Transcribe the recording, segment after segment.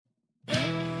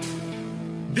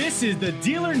This is the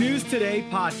Dealer News Today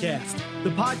podcast, the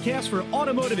podcast for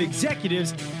automotive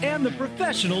executives and the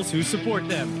professionals who support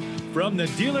them. From the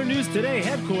Dealer News Today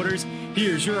headquarters,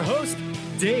 here's your host,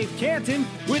 Dave Canton,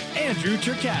 with Andrew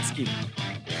Cherkasky.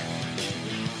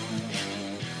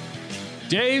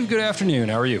 Dave, good afternoon.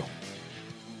 How are you?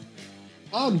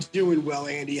 I'm doing well,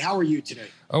 Andy. How are you today?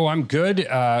 Oh, I'm good.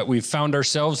 We've found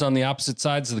ourselves on the opposite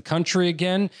sides of the country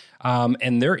again,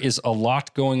 and there is a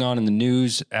lot going on in the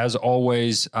news. As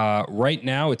always, right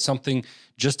now, it's something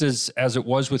just as it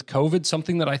was with COVID,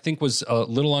 something that I think was a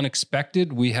little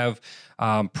unexpected. We have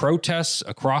protests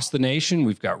across the nation.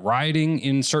 We've got rioting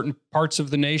in certain parts of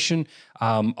the nation,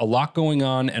 a lot going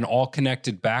on, and all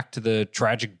connected back to the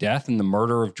tragic death and the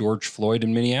murder of George Floyd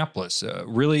in Minneapolis.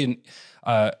 Really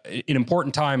an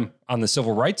important time on the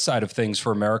civil rights side of things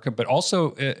for America, but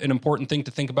also an important thing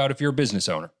to think about if you're a business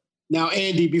owner. Now,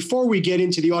 Andy, before we get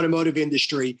into the automotive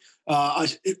industry,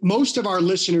 most of our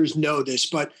listeners know this,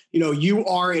 but you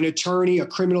are an attorney, a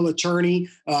criminal attorney,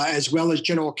 as well as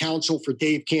general counsel for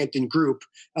Dave Canton Group.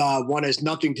 One has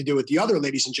nothing to do with the other,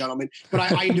 ladies and gentlemen.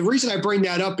 But the reason I bring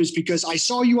that up is because I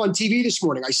saw you on TV this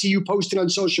morning. I see you posted on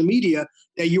social media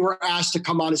that you were asked to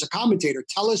come on as a commentator.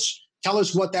 Tell us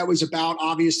what that was about.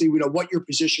 Obviously, we know what your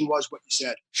position was, what you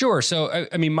said. Sure. So,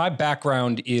 I mean, my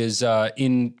background is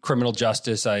in criminal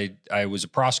justice. I was a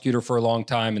prosecutor for a long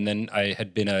time, and then I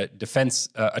had been a defense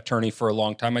attorney for a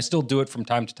long time. I still do it from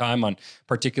time to time on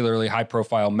particularly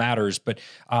high-profile matters, but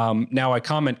now I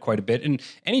comment quite a bit. And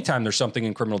anytime there's something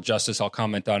in criminal justice, I'll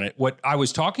comment on it. What I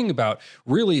was talking about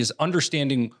really is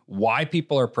understanding why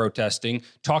people are protesting,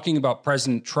 talking about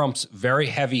President Trump's very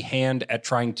heavy hand at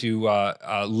trying to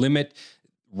limit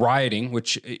rioting,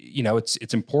 which,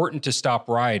 it's important to stop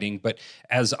rioting. But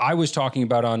as I was talking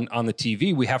about on the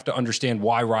TV, we have to understand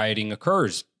why rioting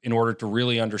occurs in order to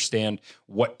really understand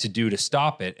what to do to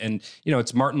stop it. And,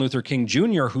 it's Martin Luther King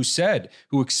Jr.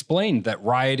 who explained that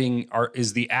rioting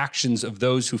is the actions of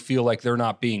those who feel like they're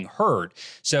not being heard.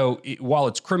 So while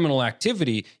it's criminal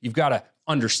activity, you've got to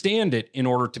understand it in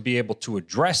order to be able to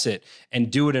address it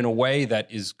and do it in a way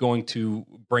that is going to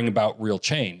bring about real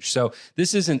change. So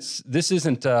this isn't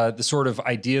the sort of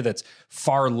idea that's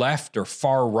far left or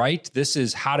far right. This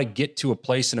is how to get to a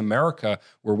place in America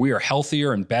where we are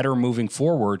healthier and better moving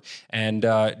forward, and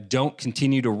don't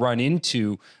continue to run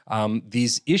into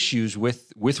these issues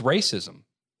with racism.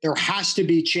 There has to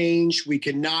be change. We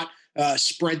cannot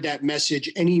spread that message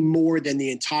any more than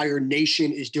the entire nation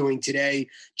is doing today.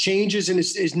 Changes in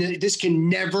this can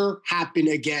never happen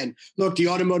again. Look, the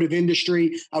automotive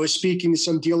industry, I was speaking to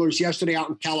some dealers yesterday out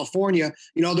in California.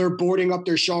 They're boarding up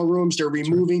their showrooms. They're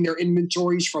removing their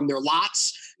inventories from their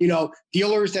lots.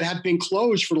 Dealers that have been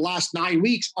closed for the last 9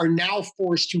 weeks are now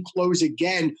forced to close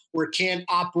again or can't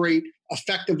operate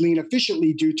effectively and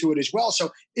efficiently due to it as well.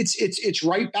 So it's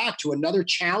right back to another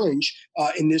challenge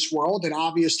in this world, and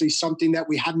obviously something that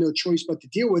we have no choice but to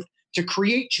deal with to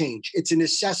create change. It's a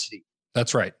necessity.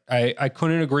 That's right. I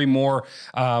couldn't agree more.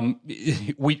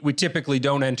 We typically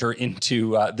don't enter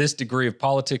into this degree of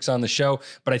politics on the show,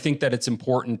 but I think that it's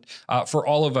important for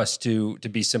all of us to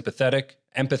be sympathetic,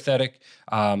 empathetic,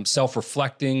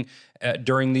 self-reflecting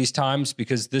during these times,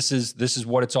 because this is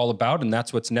what it's all about, and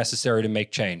that's what's necessary to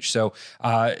make change. So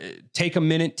take a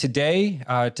minute today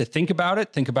to think about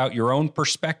it, think about your own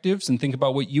perspectives, and think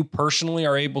about what you personally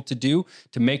are able to do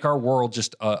to make our world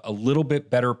just a little bit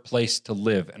better place to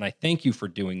live. And I thank you for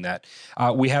doing that.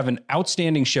 We have an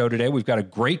outstanding show today. We've got a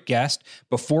great guest.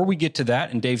 Before we get to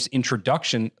that and Dave's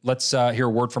introduction, let's hear a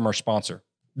word from our sponsor.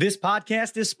 This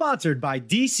podcast is sponsored by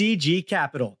DCG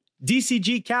Capital.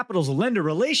 DCG Capital's lender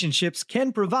relationships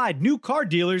can provide new car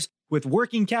dealers with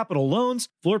working capital loans,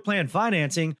 floor plan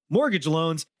financing, mortgage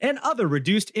loans, and other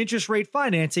reduced interest rate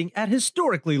financing at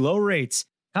historically low rates.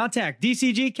 Contact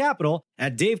DCG Capital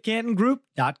at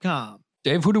davecantongroup.com.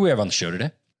 Dave, who do we have on the show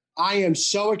today? I am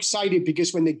so excited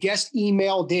because when the guest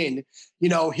emailed in,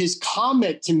 his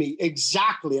comment to me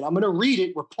exactly, and I'm going to read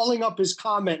it. We're pulling up his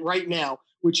comment right now,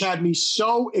 which had me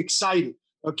so excited.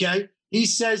 Okay. He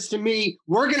says to me,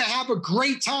 we're going to have a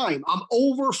great time. I'm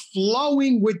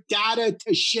overflowing with data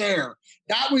to share.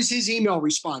 That was his email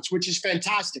response, which is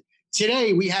fantastic.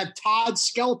 Today, we have Todd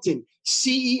Skelton,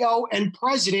 CEO and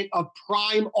president of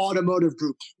Prime Automotive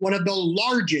Group, one of the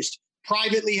largest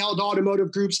privately held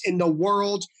automotive groups in the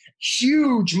world.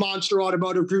 Huge monster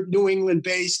automotive group, New England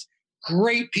based.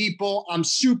 Great people. I'm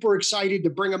super excited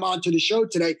to bring them onto the show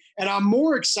today. And I'm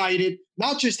more excited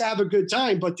not just to have a good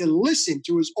time, but to listen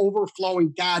to his overflowing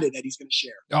data that he's going to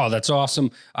share. Oh, that's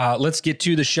awesome. Let's get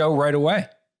to the show right away.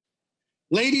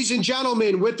 Ladies and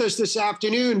gentlemen, with us this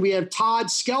afternoon, we have Todd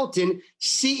Skelton,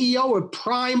 CEO of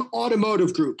Prime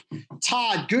Automotive Group.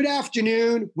 Todd, good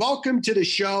afternoon. Welcome to the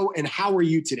show. And how are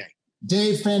you today?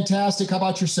 Dave, fantastic. How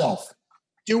about yourself?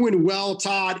 Doing well,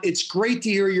 Todd. It's great to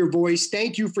hear your voice.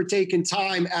 Thank you for taking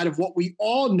time out of what we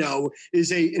all know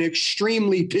is an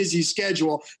extremely busy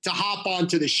schedule to hop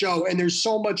onto the show. And there's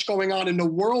so much going on in the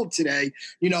world today.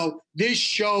 You know, this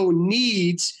show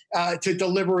needs to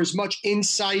deliver as much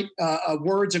insight,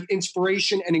 words of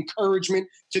inspiration and encouragement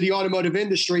to the automotive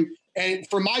industry. And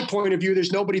from my point of view,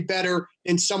 there's nobody better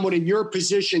than someone in your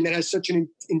position that has such an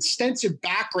extensive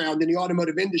background in the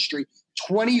automotive industry.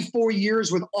 24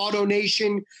 years with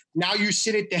AutoNation. Now you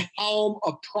sit at the helm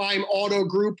of Prime Auto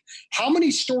Group. How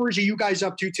many stores are you guys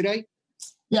up to today?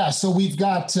 Yeah, so we've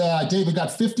got, Dave, we've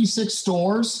got 56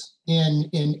 stores in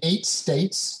 8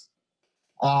 states.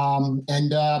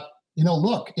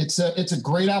 Look, it's a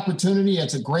great opportunity.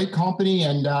 It's a great company.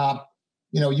 And,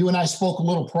 you and I spoke a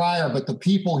little prior, but the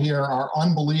people here are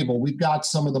unbelievable. We've got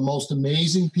some of the most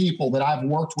amazing people that I've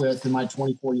worked with in my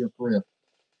 24-year career.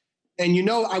 And,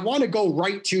 I want to go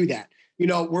right to that.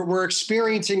 We're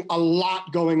experiencing a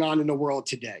lot going on in the world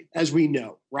today, as we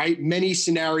know, right? Many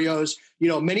scenarios,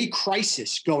 many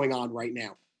crises going on right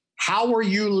now. How are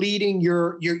you leading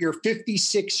your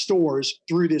 56 stores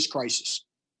through this crisis?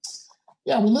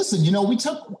 Yeah, well, listen,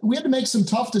 we had to make some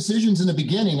tough decisions in the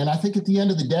beginning. And I think at the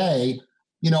end of the day,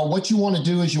 what you want to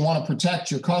do is you want to protect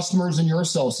your customers and your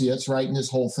associates, right, in this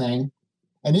whole thing.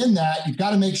 And in that, you've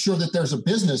got to make sure that there's a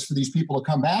business for these people to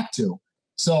come back to.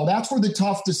 So that's where the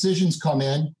tough decisions come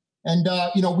in. And,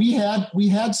 we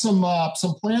had some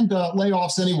planned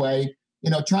layoffs anyway,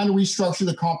 trying to restructure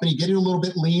the company, get it a little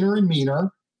bit leaner and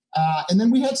meaner. And then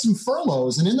we had some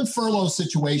furloughs. And in the furlough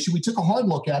situation, we took a hard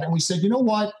look at it and we said, you know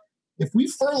what, if we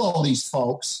furlough these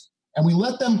folks and we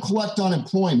let them collect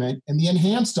unemployment and the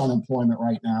enhanced unemployment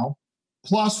right now,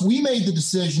 plus we made the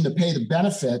decision to pay the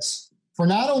benefits for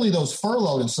not only those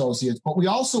furloughed associates, but we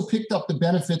also picked up the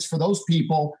benefits for those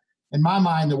people, in my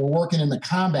mind, that were working in the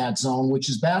combat zone, which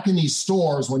is back in these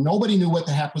stores when nobody knew what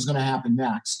the heck was going to happen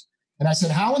next. And I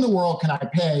said, how in the world can I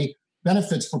pay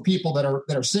benefits for people that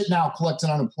are sitting out collecting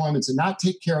unemployments and not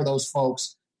take care of those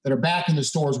folks that are back in the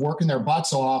stores working their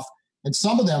butts off, and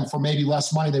some of them for maybe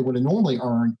less money they would have normally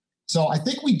earned. So I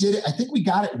think we did it. I think we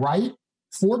got it right.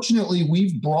 Fortunately,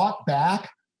 we've brought back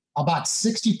about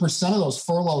 60% of those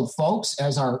furloughed folks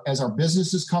as our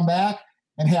businesses come back.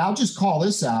 And hey, I'll just call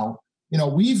this out.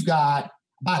 We've got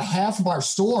about half of our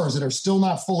stores that are still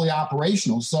not fully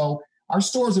operational. So our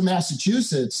stores in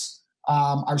Massachusetts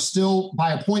are still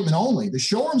by appointment only. The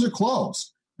showrooms are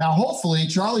closed. Now, hopefully,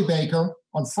 Charlie Baker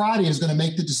on Friday is going to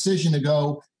make the decision to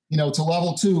go, to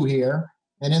level 2 here.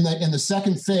 And in the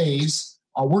second phase,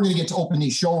 we're going to get to open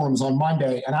these showrooms on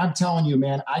Monday. And I'm telling you,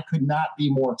 man, I could not be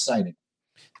more excited.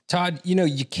 Todd,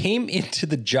 you came into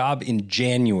the job in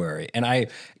January, and I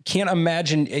can't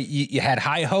imagine you had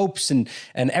high hopes and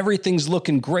everything's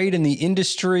looking great in the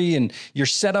industry and you're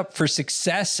set up for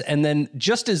success. And then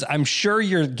just as I'm sure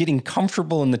you're getting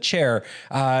comfortable in the chair,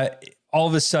 all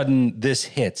of a sudden this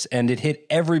hits, and it hit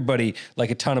everybody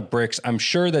like a ton of bricks. I'm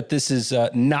sure that this is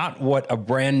not what a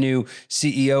brand new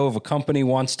CEO of a company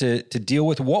wants to deal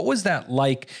with. What was that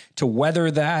like to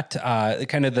weather that,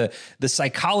 kind of the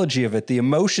psychology of it, the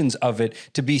emotions of it,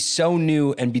 to be so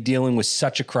new and be dealing with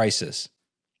such a crisis?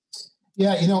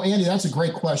 Yeah, Andy, that's a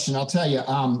great question. I'll tell you,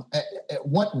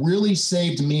 what really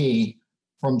saved me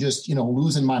from just,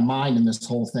 losing my mind in this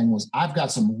whole thing was I've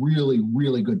got some really,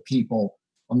 really good people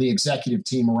on the executive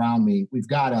team around me. We've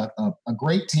got a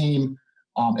great team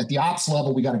at the ops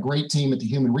level. We got a great team at the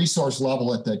human resource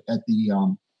level, at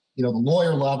the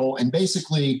lawyer level. And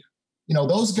basically,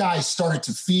 those guys started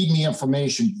to feed me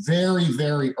information very,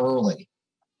 very early.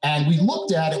 And we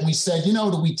looked at it and we said,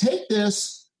 do we take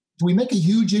this? Do we make a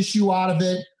huge issue out of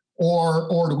it?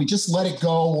 Or do we just let it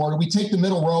go? Or do we take the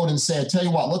middle road and say, I tell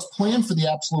you what, let's plan for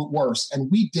the absolute worst? And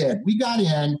we did. We got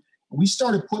in and we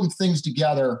started putting things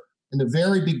together in the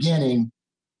very beginning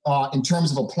in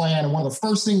terms of a plan. And one of the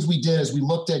first things we did is we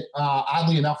looked at,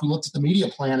 oddly enough, we looked at the media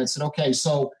plan and said, okay,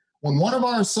 so when one of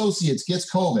our associates gets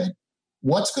COVID,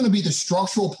 what's going to be the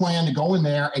structural plan to go in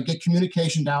there and get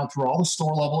communication down through all the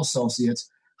store level associates?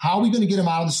 How are we going to get them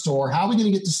out of the store? How are we going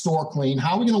to get the store clean?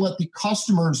 How are we going to let the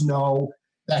customers know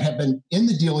that have been in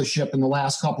the dealership in the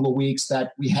last couple of weeks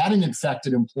that we had an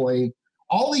infected employee?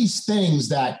 All these things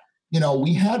that,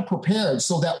 we had prepared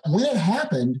so that when it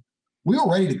happened, we were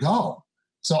ready to go.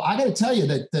 So I got to tell you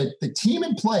that the team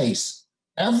in place,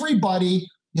 everybody,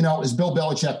 as Bill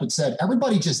Belichick would say,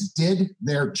 everybody just did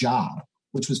their job,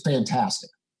 which was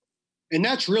fantastic. And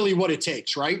that's really what it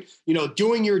takes, right? You know,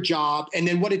 doing your job. And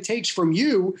then what it takes from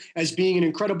you as being an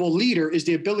incredible leader is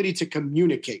the ability to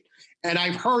communicate. And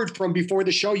I've heard from before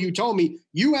the show, you told me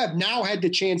you have now had the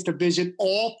chance to visit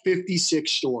all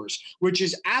 56 stores, which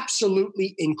is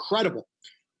absolutely incredible.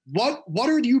 What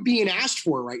are you being asked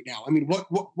for right now? I mean,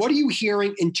 what are you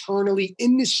hearing internally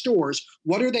in the stores?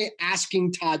 What are they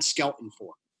asking Todd Skelton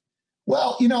for?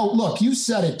 Well, you know, look, you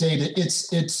said it, David.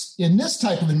 It's in this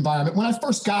type of environment. When I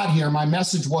first got here, my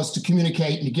message was to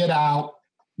communicate and to get out,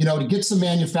 you know, to get some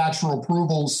manufacturer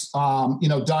approvals, done,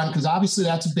 because obviously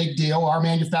that's a big deal. Our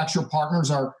manufacturer partners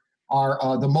are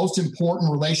the most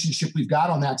important relationship we've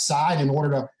got on that side in order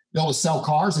to be able to sell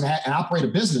cars and operate a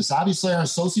business. Obviously, our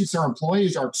associates, our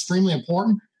employees are extremely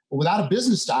important, but without a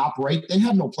business to operate, they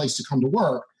have no place to come to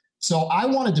work. So I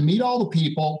wanted to meet all the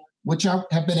people, which I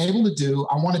have been able to do.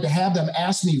 I wanted to have them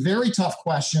ask me very tough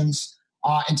questions,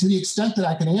 and to the extent that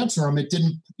I can answer them, it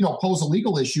didn't, pose a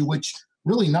legal issue, which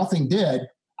really nothing did.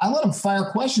 I let them fire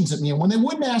questions at me, and when they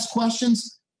wouldn't ask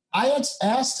questions, I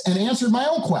asked and answered my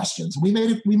own questions. We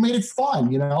made it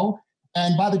fun,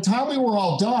 And by the time we were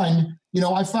all done,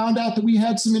 I found out that we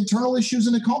had some internal issues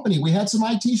in the company. We had some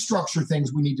IT structure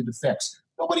things we needed to fix.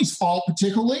 Nobody's fault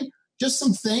particularly, just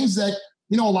some things that,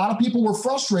 a lot of people were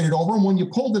frustrated over. And when you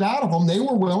pulled it out of them, they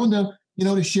were willing to,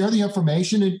 to share the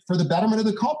information for the betterment of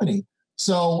the company.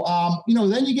 So,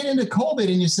 then you get into COVID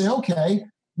and you say, okay,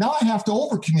 now I have to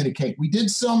over communicate. We did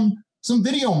some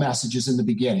video messages in the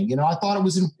beginning. I thought it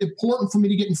was important for me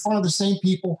to get in front of the same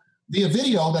people via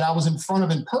video that I was in front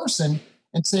of in person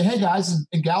and say, hey guys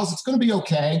and gals, it's going to be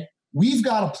okay. We've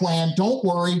got a plan. Don't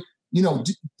worry.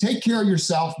 Take care of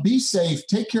yourself, be safe,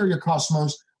 take care of your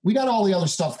customers. We got all the other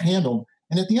stuff handled.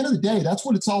 And at the end of the day, that's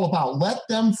what it's all about. Let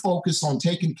them focus on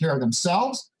taking care of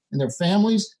themselves and their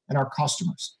families and our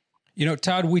customers.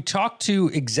 Todd, we talk to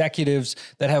executives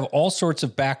that have all sorts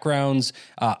of backgrounds,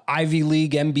 Ivy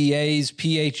League, MBAs,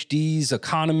 PhDs,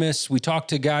 economists. We talk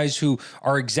to guys who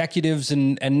are executives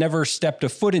and never stepped a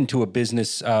foot into a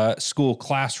business school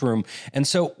classroom. And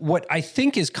so what I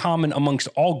think is common amongst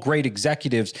all great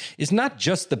executives is not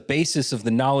just the basis of the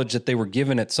knowledge that they were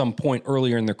given at some point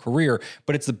earlier in their career,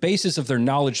 but it's the basis of their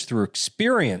knowledge through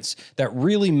experience that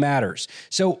really matters.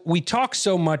 So we talk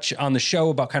so much on the show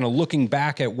about kind of looking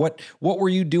back at what were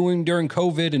you doing during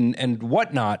COVID and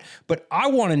whatnot. But I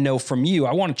want to know from you,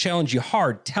 I want to challenge you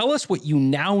hard. Tell us what you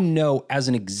now know as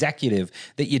an executive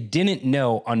that you didn't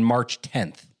know on March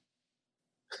 10th.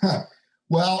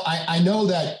 Well, I know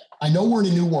we're in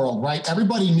a new world, right?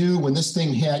 Everybody knew when this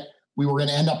thing hit, we were going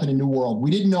to end up in a new world. We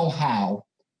didn't know how,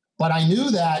 but I knew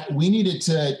that we needed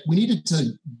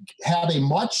to have a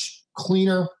much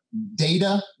cleaner,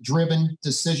 data-driven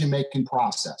decision-making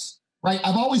process. Right?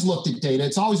 I've always looked at data.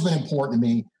 It's always been important to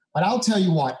me. But I'll tell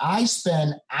you what, I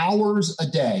spend hours a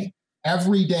day,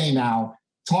 every day now,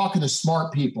 talking to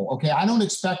smart people. Okay. I don't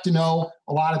expect to know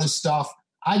a lot of this stuff.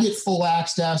 I get full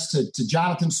access to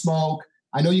Jonathan Smoke.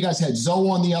 I know you guys had Zoe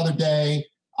on the other day.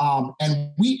 And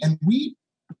we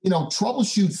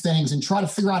troubleshoot things and try to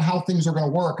figure out how things are going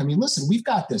to work. I mean, listen, we've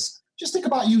got this. Just think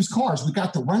about used cars. We've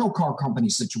got the rental car company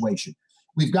situation.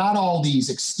 We've got all these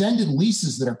extended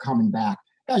leases that are coming back.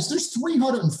 Guys, there's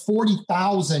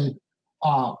 340,000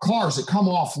 cars that come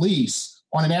off lease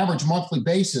on an average monthly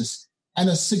basis, and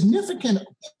a significant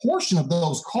portion of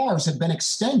those cars have been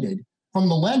extended from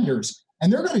the lenders,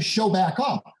 and they're going to show back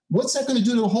up. What's that going to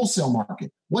do to the wholesale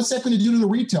market? What's that going to do to the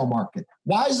retail market?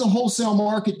 Why is the wholesale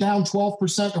market down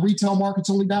 12%? The retail market's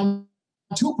only down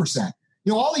 2%.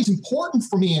 All these imperative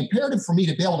for me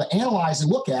to be able to analyze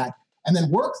and look at and then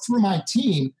work through my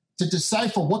team to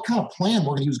decipher what kind of plan we're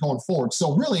going to use going forward.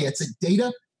 So really, it's a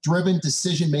data-driven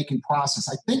decision-making process.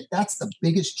 I think that's the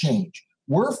biggest change.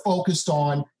 We're focused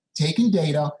on taking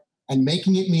data and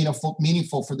making it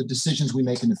meaningful for the decisions we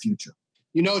make in the future.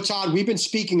 Todd, we've been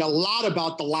speaking a lot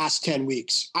about the last 10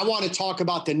 weeks. I want to talk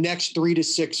about the next 3 to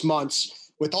 6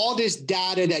 months. With all this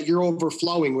data that you're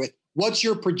overflowing with, what's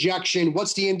your projection?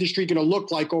 What's the industry going to look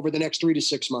like over the next 3 to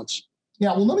 6 months?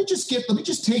 Yeah, well, let me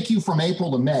just take you from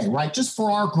April to May, right? Just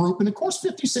for our group. And of course,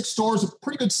 56 stores, a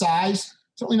pretty good size,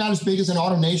 certainly not as big as an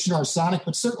AutoNation or a Sonic,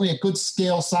 but certainly a good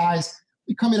scale size.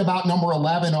 We come in about number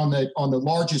 11 on the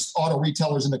largest auto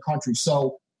retailers in the country.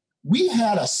 So we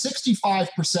had a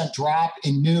 65% drop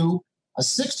in new, a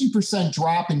 60%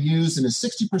 drop in used, and a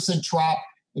 60% drop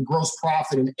in gross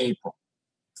profit in April.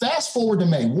 Fast forward to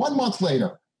May, 1 month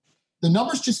later, the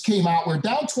numbers just came out. We're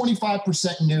down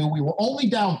 25% new. We were only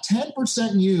down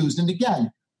 10% used. And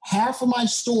again, half of my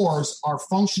stores are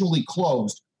functionally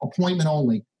closed, appointment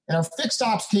only. And our fixed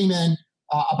ops came in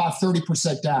about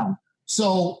 30% down.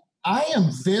 So I am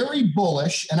very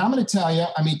bullish, and I'm going to tell you,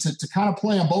 I mean, to kind of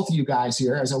play on both of you guys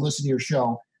here as I listen to your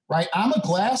show, right? I'm a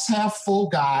glass half full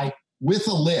guy with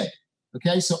a lid.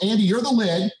 Okay, so Andy, you're the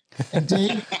lid, and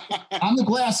Dave, I'm the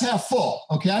glass half full.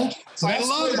 Okay, so I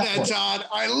love that, Todd.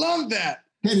 I love that.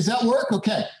 Okay, does that work?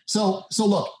 Okay, so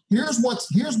look, here's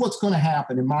what's going to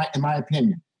happen in my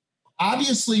opinion.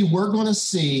 Obviously, we're going to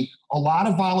see a lot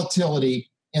of volatility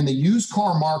in the used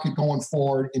car market going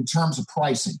forward in terms of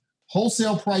pricing,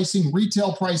 wholesale pricing,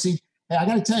 retail pricing. Hey, I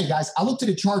got to tell you guys, I looked at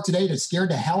a chart today that scared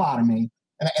the hell out of me,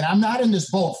 and I'm not in this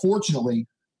boat, fortunately.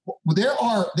 There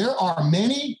are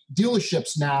many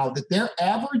dealerships now that their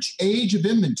average age of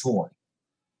inventory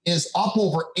is up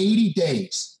over 80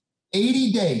 days.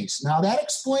 80 days. Now, that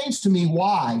explains to me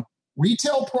why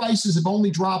retail prices have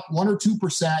only dropped 1 or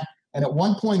 2%, and at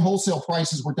one point, wholesale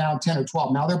prices were down 10 or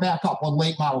 12. Now they're back up on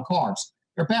late model cars.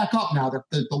 They're back up now.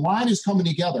 The line is coming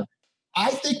together.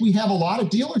 I think we have a lot of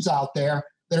dealers out there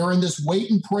that are in this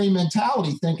wait and pray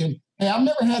mentality thinking, hey, I've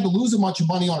never had to lose a bunch of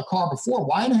money on a car before.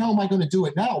 Why in the hell am I going to do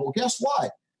it now? Well, guess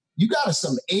what? You got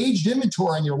some aged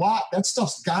inventory in your lot. That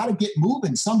stuff's got to get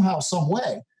moving somehow, some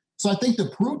way. So I think the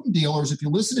prudent dealers, if you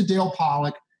listen to Dale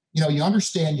Pollak, you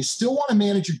understand you still want to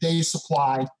manage your days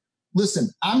supply. Listen,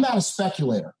 I'm not a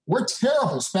speculator. We're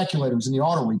terrible speculators in the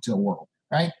auto retail world,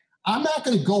 right? I'm not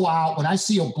going to go out when I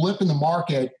see a blip in the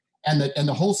market and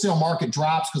the wholesale market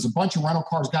drops because a bunch of rental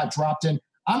cars got dropped in.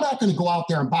 I'm not going to go out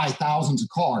there and buy thousands of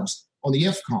cars on the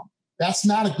IFCOM. That's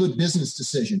not a good business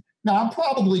decision. Now, I'm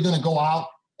probably going to go out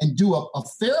and do a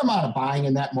fair amount of buying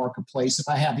in that marketplace if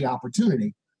I have the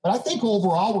opportunity. But I think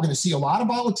overall, we're going to see a lot of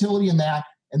volatility in that.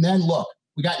 And then look,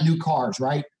 we got new cars,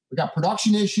 right? We got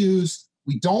production issues.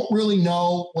 We don't really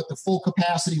know what the full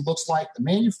capacity looks like. The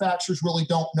manufacturers really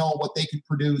don't know what they can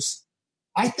produce.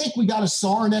 I think we got a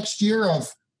SAAR next year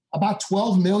of about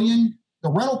 12 million. The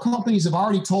rental companies have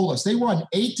already told us they run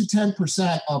 8 to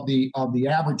 10% of the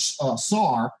average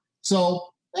SAAR. So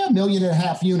 1.5 million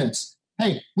units.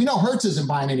 Hey, we know Hertz isn't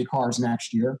buying any cars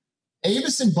next year.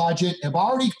 Avis and Budget have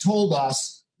already told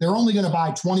us they're only going to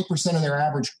buy 20% of their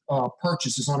average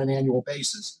purchases on an annual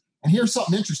basis. And here's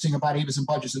something interesting about Avis and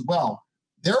Budget as well.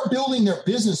 They're building their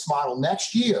business model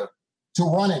next year to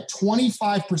run at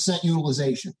 25%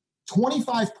 utilization,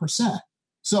 25%.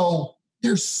 So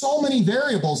there's so many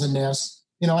variables in this,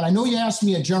 and I know you asked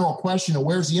me a general question of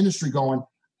where's the industry going.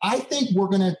 I think we're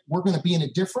going to be in a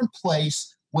different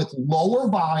place with lower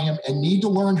volume and need to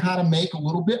learn how to make a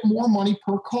little bit more money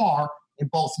per car in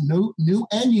both new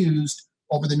and used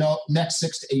over the next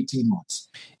 6 to 18 months.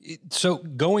 So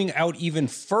going out even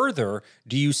further,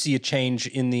 do you see a change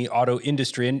in the auto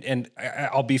industry? And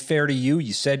I'll be fair to you.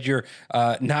 You said you're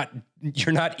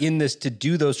not in this to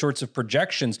do those sorts of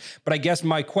projections. But I guess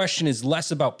my question is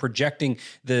less about projecting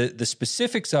the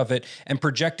specifics of it and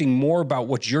projecting more about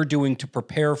what you're doing to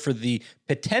prepare for the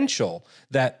potential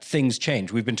that things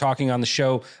change. We've been talking on the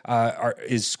show,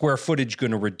 is square footage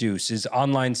going to reduce? Is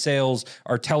online sales,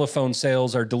 our telephone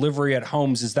sales, our delivery at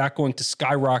homes, is that going to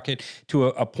skyrocket to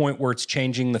a point where it's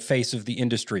changing the face of the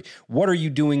industry? What are you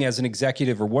doing as an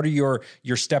executive, or what are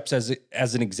your steps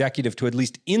as an executive to at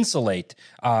least insulate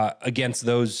against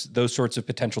those sorts of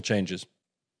potential changes?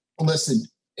 Listen,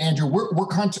 Andrew, we're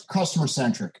customer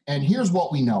centric, and here's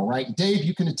what we know, right? Dave,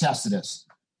 you can attest to this.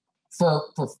 For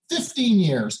 15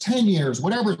 years, 10 years,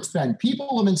 whatever it's been,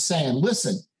 people have been saying,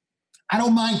 listen, I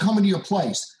don't mind coming to your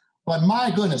place, but my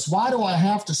goodness, why do I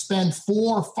have to spend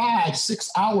 4, 5,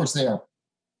 6 hours there?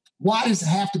 Why does it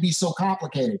have to be so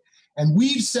complicated? And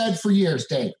we've said for years,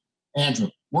 Dave, Andrew,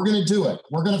 we're going to do it.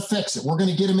 We're going to fix it. We're going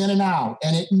to get them in and out.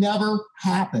 And it never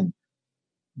happened.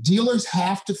 Dealers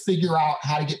have to figure out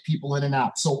how to get people in and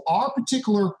out. So our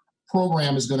particular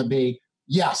program is going to be,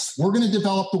 yes, we're going to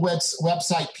develop the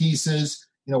website pieces.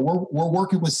 We're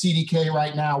working with CDK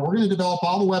right now. We're going to develop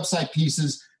all the website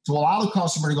pieces to allow the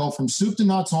customer to go from soup to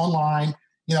nuts online.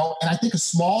 And I think a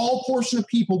small portion of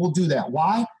people will do that.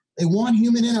 Why? They want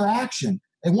human interaction.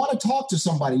 They want to talk to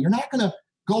somebody. You're not going to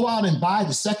go out and buy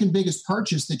the second biggest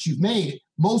purchase that you've made,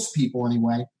 most people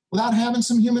anyway, without having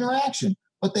some human interaction.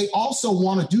 But they also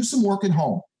want to do some work at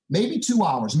home, maybe 2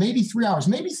 hours, maybe 3 hours,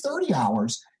 maybe 30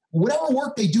 hours. Whatever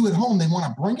work they do at home, they want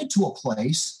to bring it to a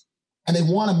place, and they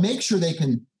want to make sure they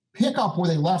can pick up where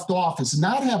they left off and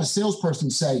not have a salesperson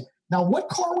say, now, what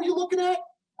car were you looking at?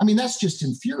 I mean, that's just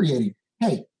infuriating.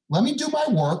 Hey, let me do my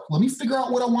work. Let me figure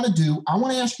out what I want to do. I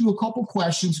want to ask you a couple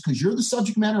questions because you're the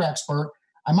subject matter expert.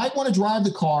 I might want to drive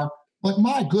the car, but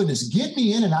my goodness, get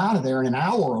me in and out of there in an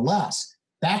hour or less.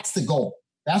 That's the goal.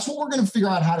 That's what we're going to figure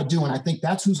out how to do. And I think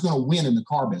that's who's going to win in the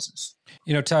car business.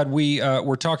 Todd,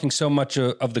 we're talking so much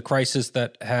of the crisis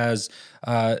that has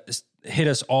hit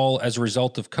us all as a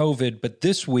result of COVID. But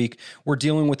this week, we're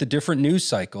dealing with a different news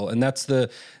cycle, and that's the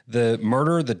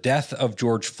murder, the death of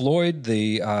George Floyd,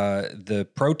 the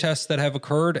protests that have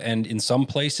occurred, and in some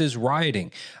places,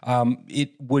 rioting.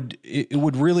 It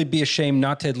would really be a shame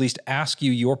not to at least ask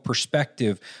you your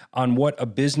perspective on what a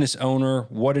business owner,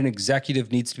 what an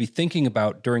executive needs to be thinking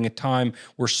about during a time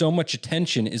where so much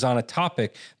attention is on a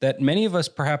topic that many of us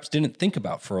perhaps didn't think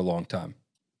about for a long time.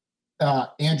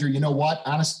 Andrew, you know what?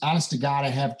 Honest to God, I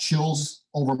have chills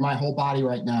over my whole body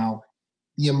right now.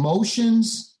 The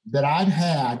emotions that I've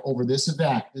had over this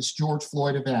event, this George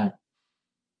Floyd event,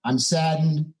 I'm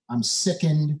saddened, I'm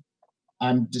sickened,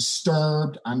 I'm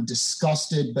disturbed, I'm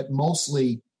disgusted, but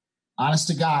mostly, honest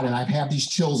to God, and I've had these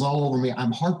chills all over me,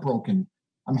 I'm heartbroken.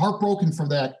 I'm heartbroken for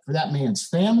that man's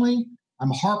family. I'm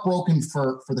heartbroken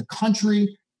for the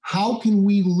country. How can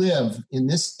we live in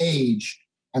this age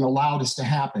and allow this to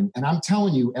happen? And I'm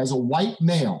telling you, as a white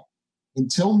male,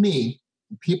 until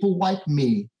people like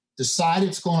me decide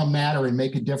it's going to matter and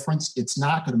make a difference, it's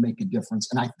not going to make a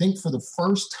difference. And I think for the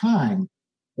first time,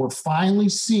 we're finally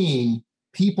seeing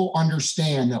people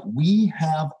understand that we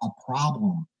have a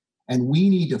problem and we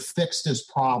need to fix this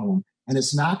problem. And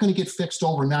it's not going to get fixed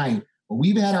overnight, but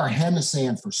we've had our head in the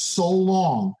sand for so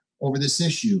long over this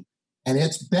issue, and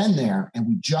it's been there, and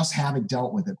we just haven't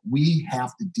dealt with it. We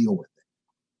have to deal with it.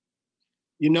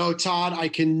 You know, Todd, I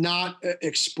cannot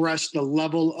express the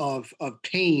level of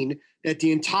pain that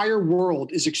the entire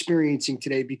world is experiencing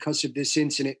today because of this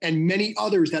incident and many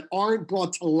others that aren't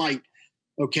brought to light,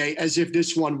 okay, as if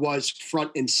this one was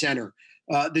front and center.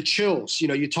 The chills,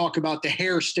 you talk about the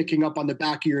hair sticking up on the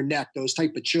back of your neck, those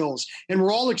type of chills, and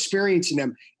we're all experiencing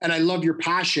them. And I love your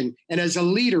passion. And as a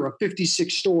leader of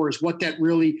 56 stores,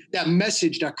 that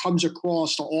message that comes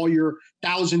across to all your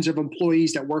thousands of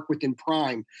employees that work within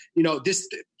Prime, this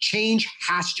change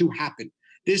has to happen.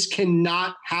 This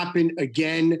cannot happen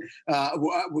again.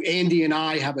 Andy and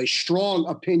I have a strong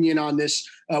opinion on this.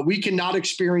 We cannot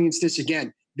experience this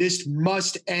again. This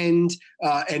must end,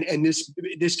 and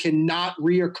this cannot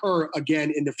reoccur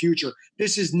again in the future.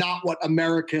 This is not what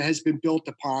America has been built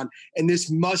upon, and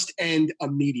this must end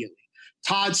immediately.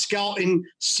 Todd Skelton,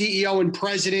 CEO and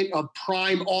president of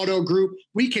Prime Auto Group,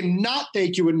 we cannot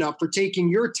thank you enough for taking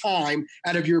your time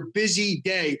out of your busy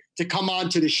day to come on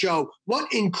to the show.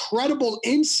 What incredible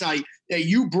insight that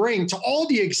you bring to all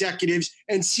the executives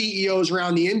and CEOs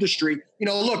around the industry.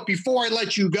 Look, before I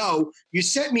let you go, you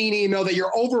sent me an email that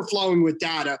you're overflowing with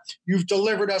data. You've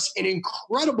delivered us an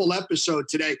incredible episode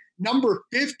today, number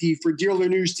 50 for Dealer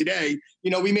News Today.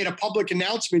 We made a public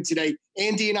announcement today.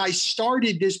 Andy and I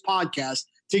started this podcast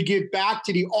to give back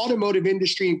to the automotive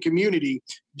industry and community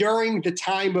during the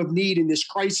time of need in this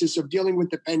crisis of dealing with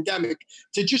the pandemic,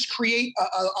 to just create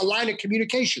a line of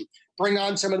communication, bring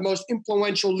on some of the most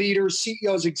influential leaders,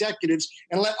 CEOs, executives,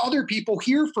 and let other people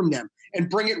hear from them and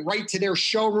bring it right to their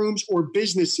showrooms or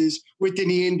businesses within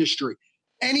the industry.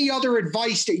 Any other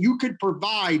advice that you could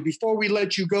provide before we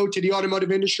let you go to the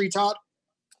automotive industry, Todd?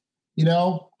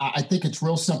 I think it's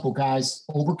real simple, guys.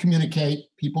 Over-communicate.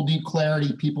 People need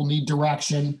clarity. People need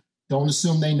direction. Don't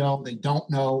assume they know. They don't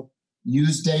know.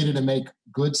 Use data to make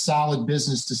good, solid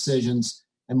business decisions.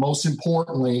 And most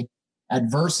importantly,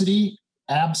 adversity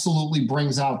absolutely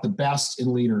brings out the best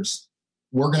in leaders.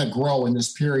 We're going to grow in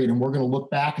this period, and we're going to look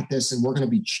back at this, and we're going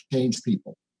to be changed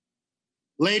people.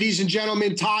 Ladies and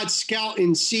gentlemen, Todd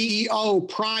Skelton, CEO,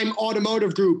 Prime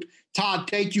Automotive Group. Todd,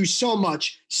 thank you so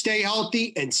much. Stay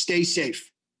healthy and stay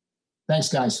safe. Thanks,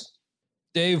 guys.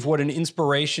 Dave, what an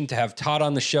inspiration to have Todd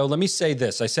on the show. Let me say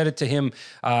this. I said it to him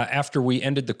after we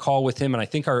ended the call with him, and I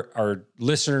think our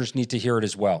listeners need to hear it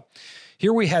as well.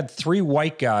 Here we had three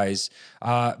white guys,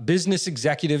 business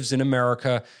executives in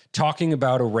America, talking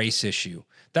about a race issue.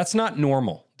 That's not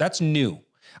normal. That's new.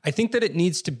 I think that it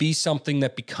needs to be something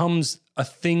that becomes a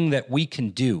thing that we can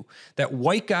do, that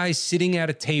white guys sitting at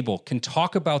a table can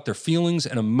talk about their feelings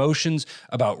and emotions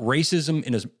about racism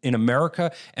in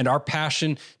America and our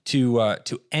passion to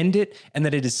end it, and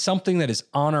that it is something that is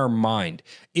on our mind.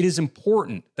 It is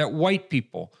important that white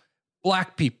people,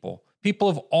 Black people, people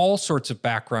of all sorts of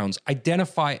backgrounds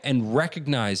identify and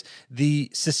recognize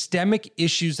the systemic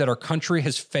issues that our country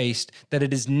has faced, that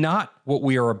it is not what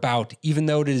we are about, even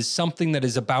though it is something that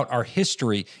is about our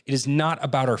history. It is not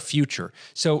about our future.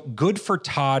 So good for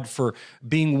Todd for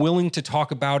being willing to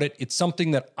talk about it. It's something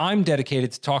that I'm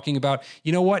dedicated to talking about.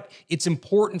 You know what? It's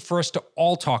important for us to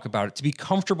all talk about it, to be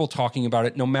comfortable talking about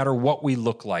it, no matter what we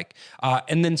look like.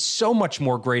 And then so much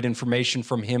more great information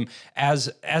from him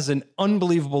as an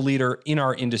unbelievable leader in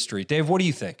our industry. Dave, what do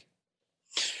you think?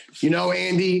 You know,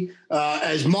 Andy,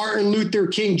 as Martin Luther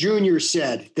King Jr.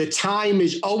 said, the time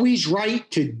is always right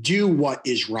to do what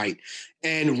is right.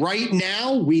 And right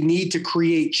now, we need to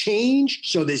create change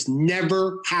so this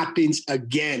never happens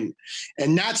again.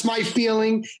 And that's my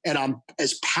feeling. And I'm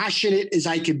as passionate as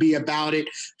I can be about it.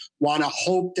 Want to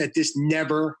hope that this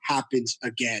never happens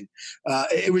again.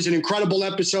 It was an incredible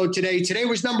episode today. Today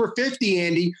was number 50,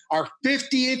 Andy, our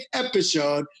 50th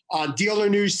episode on Dealer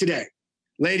News Today.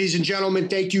 Ladies and gentlemen,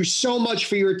 thank you so much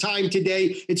for your time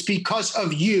today. It's because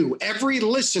of you, every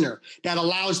listener, that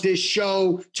allows this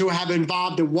show to have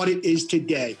evolved in what it is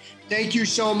today. Thank you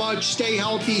so much. Stay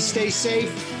healthy, stay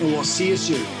safe, and we'll see you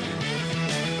soon.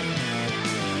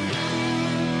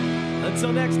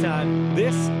 Until next time,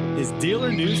 this is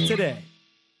Dealer News Today.